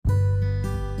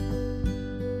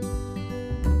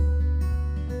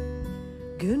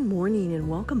Good morning and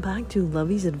welcome back to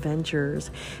Lovey's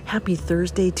Adventures. Happy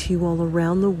Thursday to you all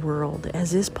around the world,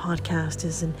 as this podcast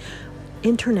is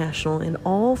international in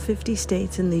all 50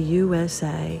 states in the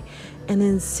USA and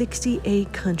in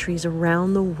 68 countries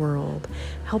around the world,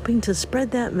 helping to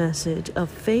spread that message of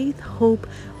faith, hope,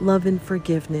 love, and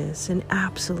forgiveness, and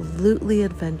absolutely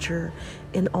adventure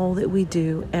in all that we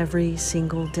do every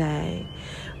single day.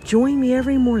 Join me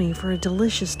every morning for a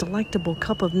delicious, delectable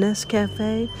cup of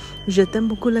Nescafé. Je t'aime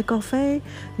beaucoup le café.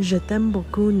 Je t'aime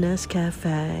beaucoup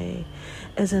Nescafé.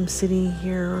 As I'm sitting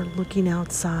here looking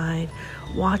outside,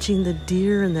 watching the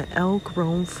deer and the elk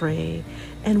roam free,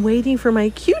 and waiting for my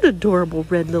cute, adorable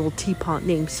red little teapot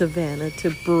named Savannah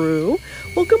to brew.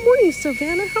 Well, good morning,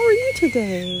 Savannah. How are you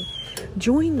today?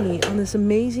 Join me on this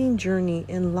amazing journey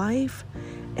in life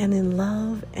and in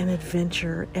love and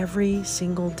adventure every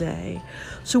single day.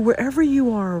 So wherever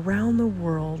you are around the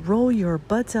world, roll your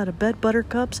butts out of bed,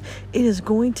 buttercups. It is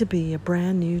going to be a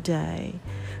brand new day.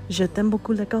 Je t'aime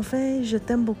beaucoup le café, je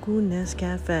t'aime beaucoup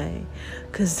Nescafé.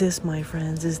 Because this, my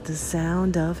friends, is the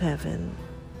sound of heaven.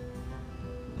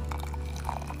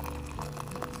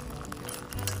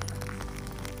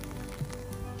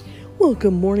 Well,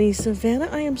 good morning, Savannah.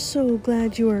 I am so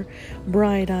glad you are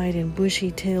bright-eyed and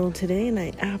bushy-tailed today, and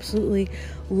I absolutely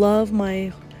love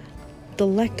my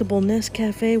delectable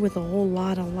Nescafé with a whole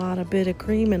lot of bit of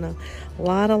cream and a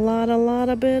lot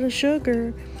of bit of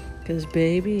sugar, because,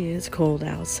 baby, it's cold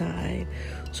outside.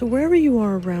 So wherever you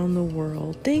are around the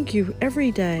world, thank you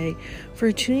every day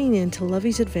for tuning in to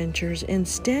Lovey's Adventures and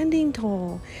standing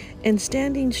tall and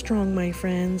standing strong, my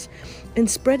friends, and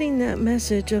spreading that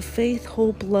message of faith,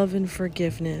 hope, love, and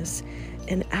forgiveness,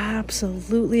 and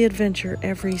absolutely adventure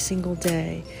every single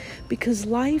day. Because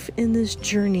life in this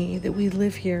journey that we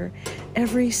live here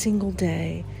every single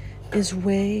day is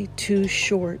way too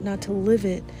short not to live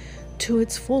it to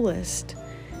its fullest.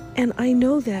 And I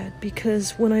know that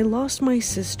because when I lost my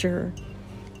sister,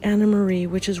 Anna Marie,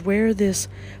 which is where this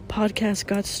podcast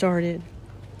got started,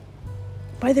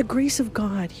 by the grace of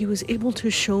God, He was able to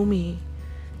show me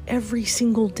every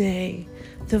single day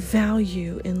the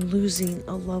value in losing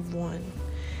a loved one.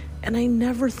 And I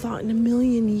never thought in a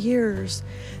million years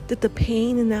that the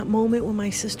pain in that moment when my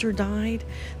sister died,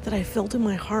 that I felt in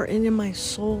my heart and in my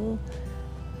soul,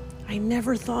 I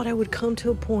never thought I would come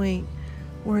to a point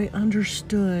where I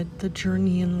understood the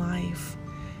journey in life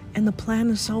and the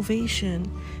plan of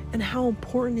salvation and how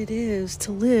important it is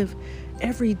to live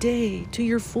every day to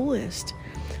your fullest.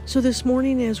 So this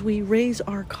morning, as we raise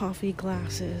our coffee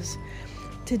glasses,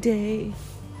 today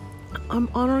I'm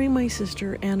honoring my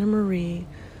sister Anna Marie,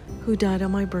 who died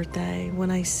on my birthday.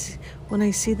 When I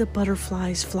see the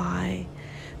butterflies fly,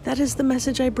 that is the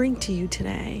message I bring to you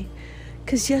today.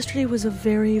 Because yesterday was a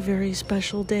very, very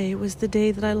special day. It was the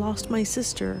day that I lost my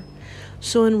sister.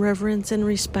 So in reverence and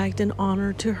respect and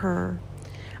honor to her,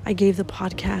 I gave the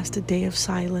podcast a day of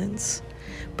silence.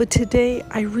 But today,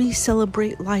 I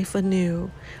re-celebrate life anew.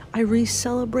 I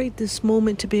re-celebrate this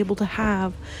moment to be able to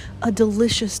have a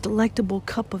delicious, delectable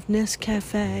cup of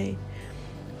Nescafé.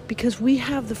 Because we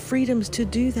have the freedoms to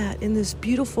do that in this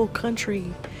beautiful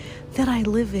country that I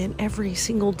live in every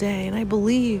single day. And I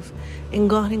believe in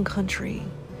God and country.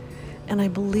 And I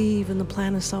believe in the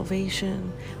plan of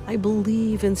salvation. I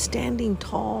believe in standing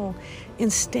tall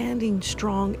and standing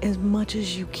strong as much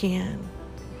as you can.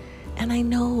 And I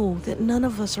know that none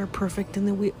of us are perfect and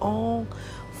that we all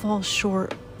fall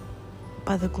short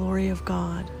by the glory of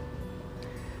God.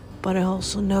 But I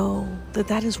also know that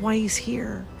that is why He's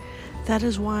here. That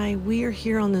is why we are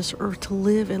here on this earth, to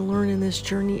live and learn in this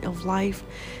journey of life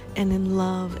and in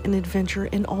love and adventure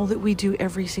in all that we do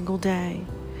every single day.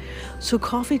 So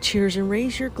coffee cheers and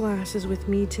raise your glasses with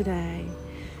me today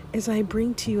as I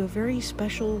bring to you a very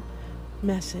special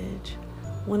message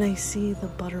when I see the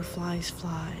butterflies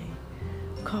fly.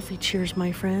 Coffee cheers,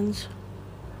 my friends.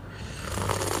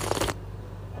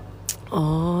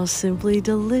 Oh, simply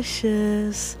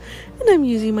delicious. And I'm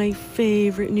using my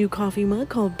favorite new coffee mug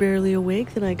called Barely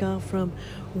Awake that I got from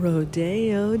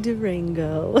Rodeo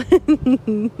Durango.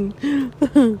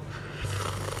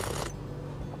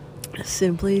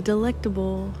 Simply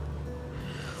delectable.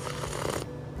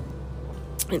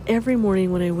 And every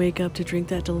morning when I wake up to drink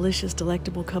that delicious,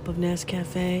 delectable cup of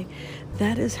Nescafé,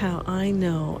 that is how I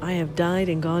know I have died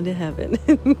and gone to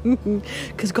heaven.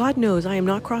 Because God knows I am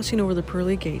not crossing over the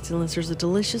pearly gates unless there's a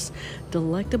delicious,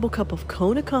 delectable cup of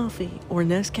Kona coffee or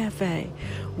Nescafé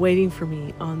waiting for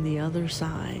me on the other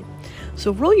side.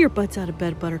 So roll your butts out of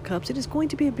bed, buttercups. It is going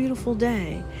to be a beautiful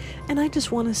day. And I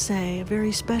just want to say a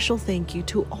very special thank you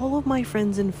to all of my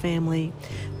friends and family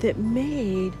that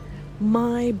made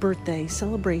my birthday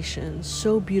celebration,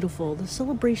 so beautiful, the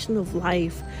celebration of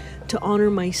life to honor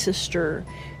my sister.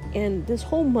 And this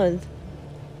whole month,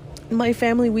 my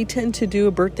family, we tend to do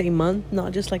a birthday month,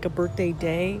 not just like a birthday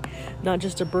day, not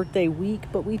just a birthday week,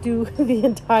 but we do the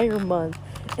entire month.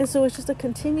 And so it's just a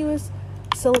continuous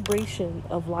celebration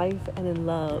of life and in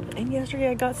love. And yesterday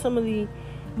I got some of the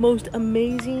most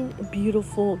amazing,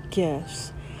 beautiful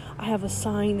gifts. I have a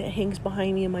sign that hangs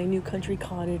behind me in my new country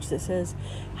cottage that says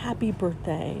happy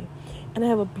birthday. And I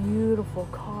have a beautiful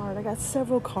card. I got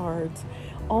several cards,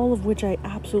 all of which I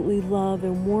absolutely love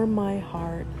and warm my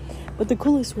heart. But the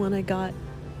coolest one I got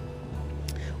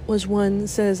was one that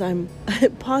says I'm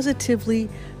positively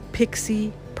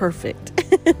pixie perfect.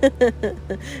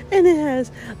 And it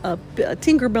has a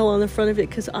Tinkerbell on the front of it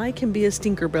because I can be a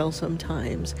Stinkerbell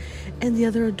sometimes. And the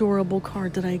other adorable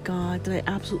card that I got that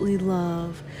I absolutely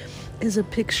love is a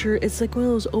picture. It's like one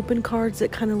of those open cards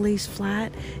that kind of lays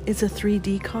flat. It's a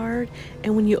 3D card,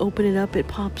 and when you open it up, it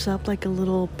pops up like a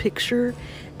little picture.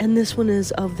 And this one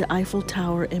is of the Eiffel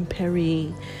Tower in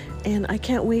Paris. And I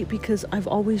can't wait because I've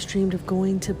always dreamed of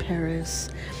going to Paris.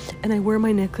 And I wear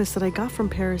my necklace that I got from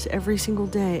Paris every single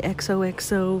day,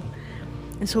 XOXO.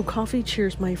 And so coffee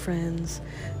cheers, my friends,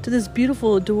 to this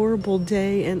beautiful, adorable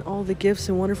day and all the gifts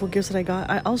and wonderful gifts that I got.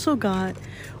 I also got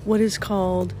what is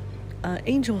called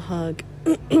Angel Hug.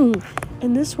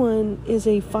 And this one is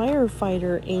a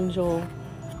firefighter angel.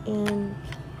 And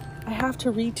I have to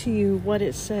read to you what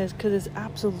it says because it's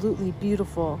absolutely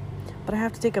beautiful. But I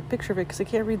have to take a picture of it because I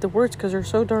can't read the words because they're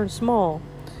so darn small.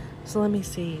 So let me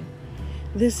see.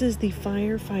 This is the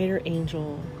firefighter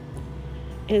angel.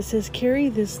 And it says, carry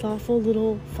this thoughtful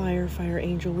little firefighter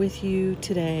angel with you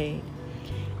today.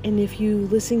 And if you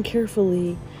listen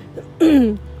carefully,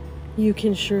 you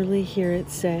can surely hear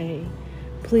it say,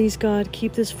 please God,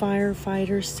 keep this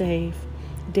firefighter safe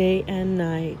day and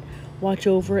night. Watch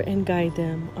over and guide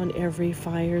them on every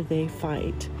fire they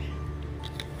fight.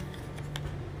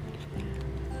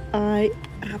 I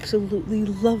absolutely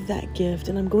love that gift,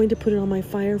 and I'm going to put it on my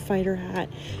firefighter hat,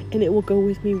 and it will go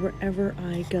with me wherever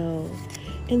I go.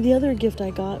 And the other gift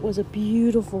I got was a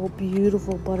beautiful,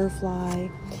 beautiful butterfly.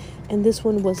 And this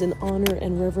one was in honor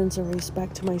and reverence and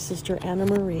respect to my sister Anna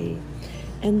Marie.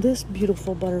 And this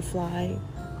beautiful butterfly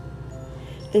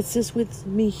that sits with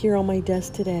me here on my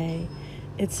desk today,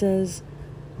 it says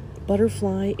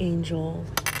Butterfly Angel.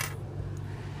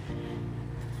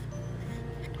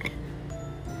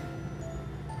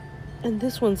 And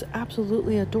this one's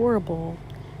absolutely adorable.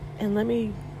 And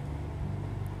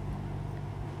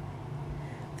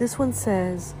this one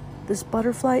says, this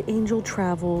butterfly angel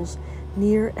travels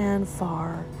near and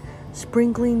far,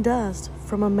 sprinkling dust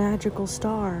from a magical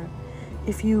star.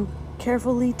 If you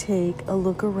carefully take a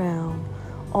look around,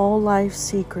 all life's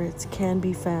secrets can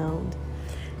be found.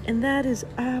 And that is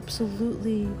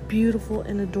absolutely beautiful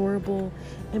and adorable.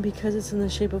 And because it's in the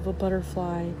shape of a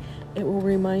butterfly, it will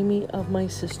remind me of my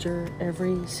sister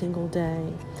every single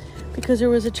day. Because there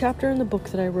was a chapter in the book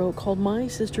that I wrote called My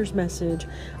Sister's Message,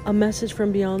 a message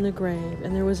from beyond the grave.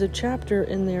 And there was a chapter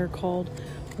in there called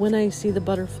When I See the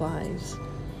Butterflies.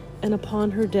 And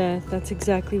upon her death, that's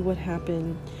exactly what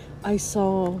happened. I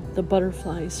saw the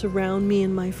butterflies surround me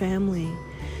and my family.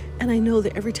 And I know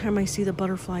that every time I see the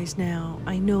butterflies now,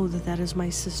 I know that that is my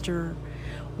sister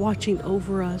watching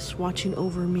over us, watching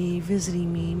over me,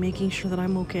 visiting me, making sure that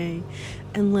I'm okay,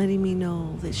 and letting me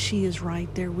know that she is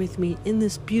right there with me in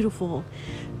this beautiful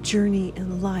journey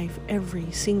in life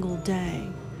every single day.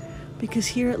 Because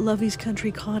here at Lovey's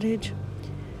Country Cottage,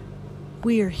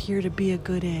 we are here to be a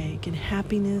good egg, and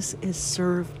happiness is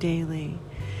served daily.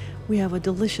 We have a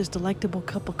delicious, delectable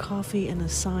cup of coffee and a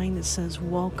sign that says,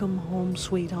 welcome home,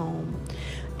 sweet home.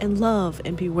 And love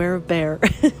and beware of bear.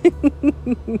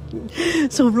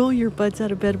 So roll your butts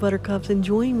out of bed, buttercups, and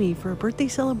join me for a birthday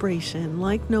celebration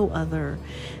like no other.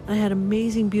 I had an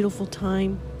amazing, beautiful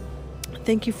time.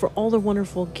 Thank you for all the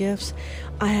wonderful gifts.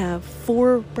 I have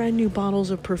 4 brand new bottles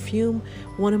of perfume.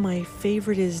 One of my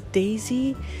favorite is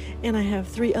Daisy. And I have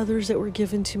 3 others that were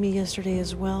given to me yesterday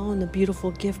as well in the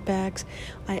beautiful gift bags.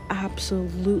 I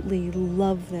absolutely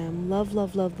love them. Love,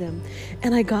 love, love them.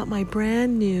 And I got my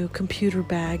brand new computer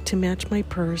bag to match my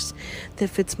purse that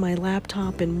fits my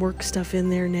laptop and work stuff in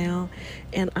there now.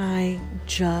 And I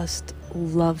just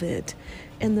love it.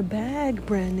 And the bag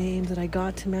brand name that I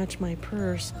got to match my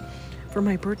purse for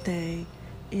my birthday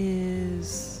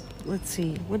is, let's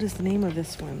see, what is the name of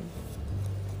this one?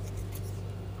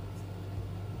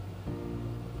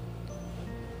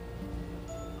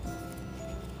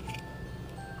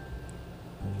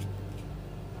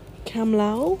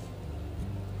 Kamlau?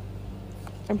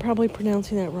 I'm probably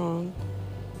pronouncing that wrong.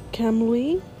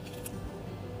 Kamlui?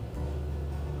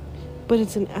 but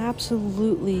it's an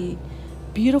absolutely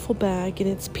beautiful bag, and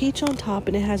it's peach on top,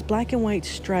 and it has black and white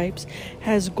stripes,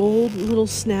 has gold little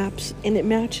snaps, and it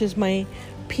matches my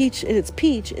peach, and it's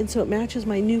peach, and so it matches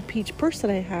my new peach purse that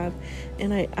I have,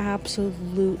 and I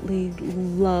absolutely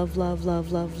love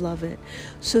it.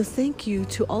 So thank you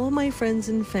to all of my friends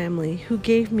and family who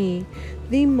gave me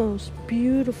the most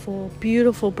beautiful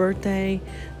birthday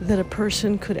that a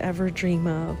person could ever dream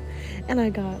of. And I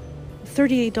got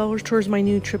 $38 towards my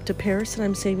new trip to Paris that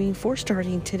I'm saving for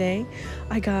starting today.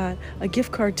 I got a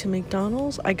gift card to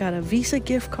McDonald's. I got a Visa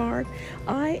gift card.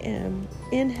 I am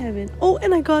in heaven. Oh,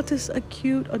 and I got this a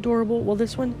cute, adorable, well,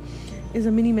 this one is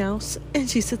a Minnie Mouse, and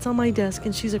she sits on my desk,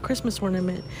 and she's a Christmas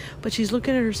ornament, but she's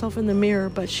looking at herself in the mirror,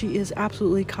 but she is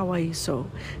absolutely kawaii, so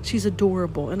she's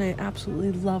adorable, and I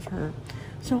absolutely love her.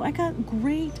 So I got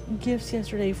great gifts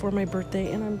yesterday for my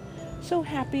birthday, and I'm so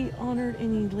happy, honored,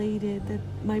 and elated that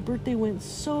my birthday went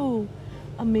so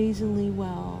amazingly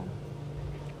well.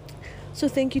 So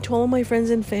thank you to all of my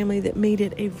friends and family that made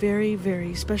it a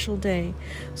very special day.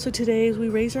 So today, as we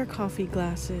raise our coffee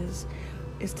glasses,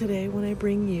 is today when I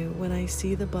bring you When I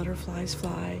See the Butterflies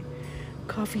Fly.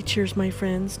 Coffee cheers, my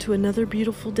friends, to another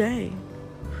beautiful day.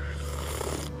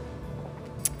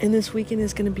 And this weekend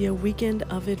is going to be a weekend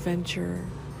of adventure.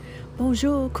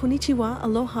 Bonjour, konnichiwa,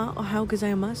 aloha, ohau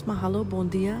gozaimasu, mahalo, bon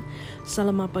dia,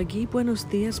 salamat pagi, buenos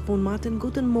dias, bon matin,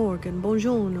 guten morgen,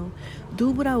 buongiorno,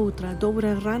 dobra utra,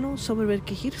 dobra rano,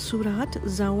 soberverkehir, subrahat,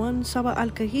 zawan, saba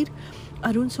al-kahir,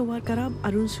 arun sawar karab,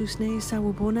 arun susne,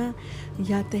 sawubona,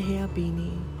 yatehea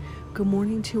bini. Good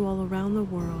morning to you all around the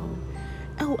world.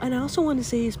 Oh, and I also want to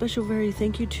say a special very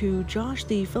thank you to Josh,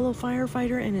 the fellow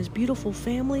firefighter, and his beautiful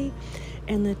family,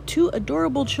 and the two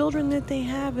adorable children that they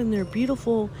have, and their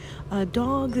beautiful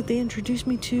dog that they introduced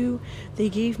me to. They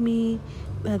gave me,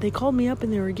 they called me up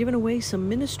and they were giving away some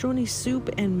minestrone soup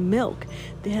and milk.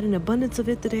 They had an abundance of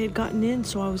it that I had gotten in,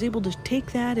 so I was able to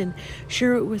take that and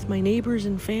share it with my neighbors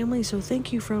and family. So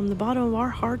thank you from the bottom of our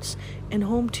hearts and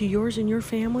home to yours and your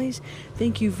families.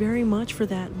 Thank you very much for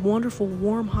that wonderful,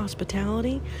 warm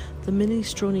hospitality. The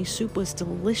minestrone soup was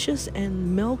delicious,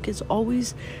 and milk is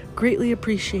always greatly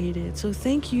appreciated. So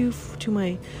thank you to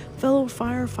my fellow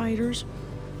firefighters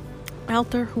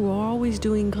out there who are always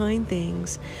doing kind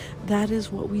things. That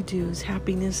is what we do, is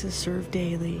happiness is served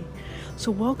daily.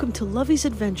 So welcome to Lovey's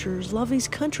Adventures, Lovey's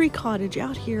Country Cottage,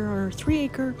 out here on our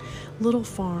 3-acre little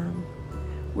farm,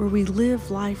 where we live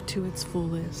life to its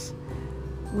fullest.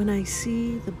 When I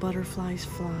see the butterflies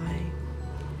fly.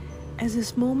 As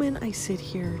this moment I sit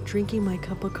here drinking my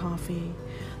cup of coffee,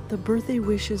 the birthday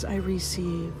wishes I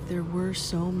received, there were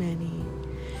so many.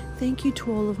 Thank you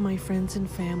to all of my friends and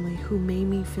family who made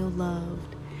me feel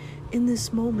loved. In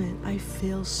this moment, I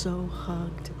feel so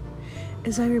hugged.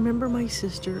 As I remember my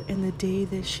sister and the day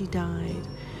that she died,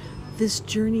 this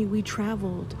journey we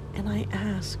traveled, and I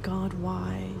asked God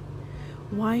why.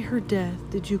 Why her death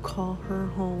did you call her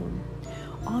home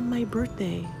on my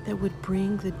birthday that would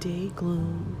bring the day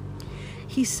gloom?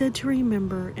 He said to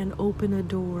remember and open a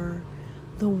door,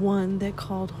 the one that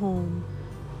called home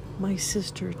my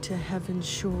sister to heaven's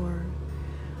shore.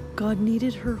 God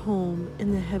needed her home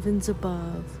in the heavens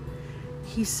above.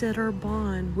 He said our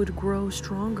bond would grow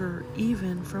stronger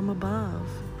even from above.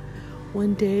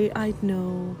 One day I'd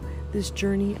know this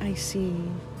journey I see,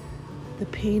 the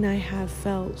pain I have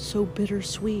felt so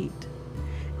bittersweet.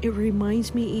 It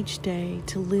reminds me each day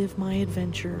to live my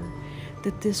adventure,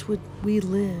 that this would we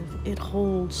live, it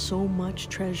holds so much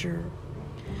treasure.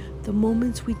 The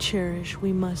moments we cherish,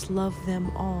 we must love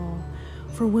them all,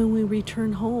 for when we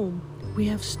return home, we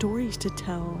have stories to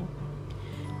tell.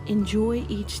 Enjoy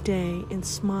each day and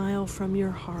smile from your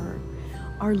heart,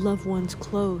 our loved ones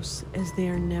close as they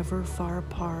are never far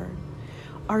apart.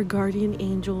 Our guardian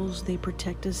angels, they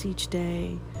protect us each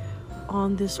day.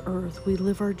 On this earth, we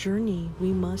live our journey,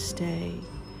 we must stay.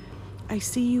 I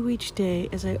see you each day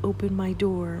as I open my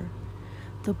door.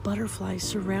 The butterflies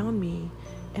surround me,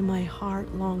 and my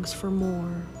heart longs for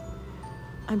more.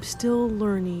 I'm still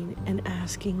learning and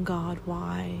asking God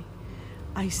why.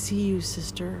 I see you,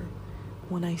 sister,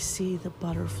 when I see the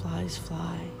butterflies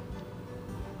fly.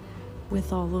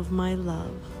 With all of my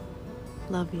love,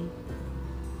 Lovey.